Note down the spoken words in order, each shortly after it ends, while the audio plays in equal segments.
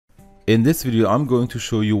In this video I'm going to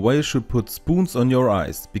show you why you should put spoons on your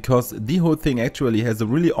eyes, because the whole thing actually has a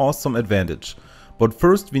really awesome advantage. But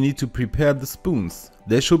first we need to prepare the spoons.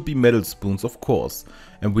 They should be metal spoons, of course,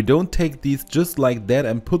 and we don't take these just like that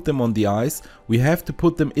and put them on the eyes. We have to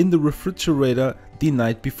put them in the refrigerator the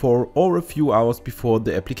night before or a few hours before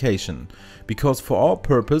the application, because for our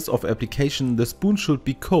purpose of application the spoon should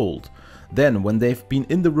be cold. Then when they've been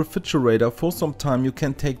in the refrigerator for some time you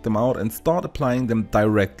can take them out and start applying them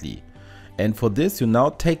directly. And for this you now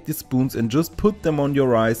take the spoons and just put them on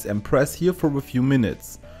your eyes and press here for a few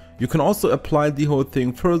minutes. You can also apply the whole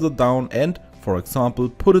thing further down and, for example,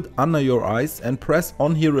 put it under your eyes and press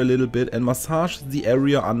on here a little bit and massage the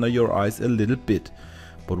area under your eyes a little bit.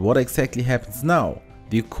 But what exactly happens now?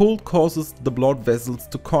 The cold causes the blood vessels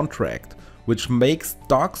to contract, which makes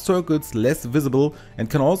dark circles less visible and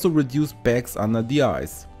can also reduce bags under the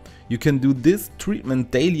eyes. You can do this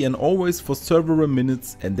treatment daily and always for several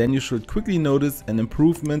minutes, and then you should quickly notice an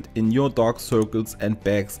improvement in your dark circles and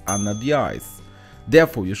bags under the eyes.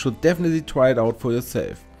 Therefore, you should definitely try it out for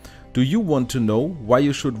yourself. Do you want to know why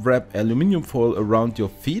you should wrap aluminium foil around your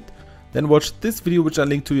feet? Then watch this video, which I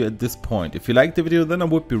link to you at this point. If you liked the video, then I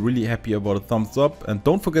would be really happy about a thumbs up, and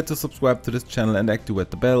don't forget to subscribe to this channel and activate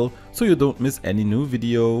the bell so you don't miss any new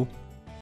video.